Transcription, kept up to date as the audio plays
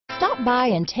Stop by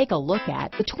and take a look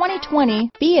at the 2020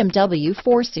 BMW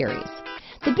 4 Series.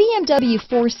 The BMW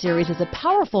 4 Series is a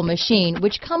powerful machine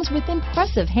which comes with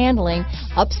impressive handling,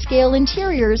 upscale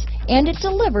interiors, and it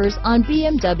delivers on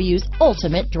BMW's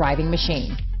ultimate driving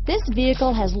machine. This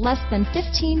vehicle has less than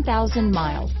 15,000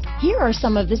 miles. Here are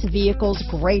some of this vehicle's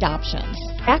great options: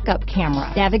 backup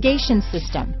camera, navigation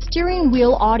system, steering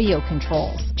wheel audio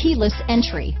controls, keyless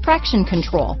entry, traction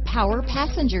control, power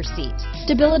passenger seat,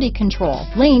 stability control,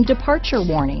 lane departure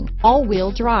warning,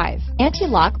 all-wheel drive,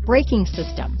 anti-lock braking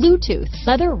system, Bluetooth,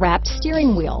 leather-wrapped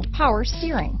steering wheel, power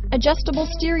steering, adjustable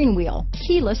steering wheel,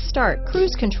 keyless start,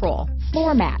 cruise control,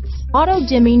 floor mats,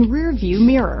 auto-dimming rear view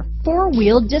mirror,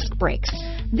 four-wheel disc brakes.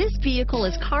 This vehicle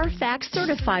is CARFAX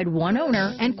certified one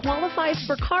owner and qualifies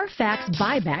for CARFAX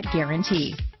buyback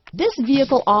guarantee. This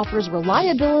vehicle offers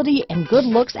reliability and good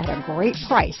looks at a great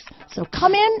price. So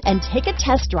come in and take a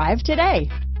test drive today.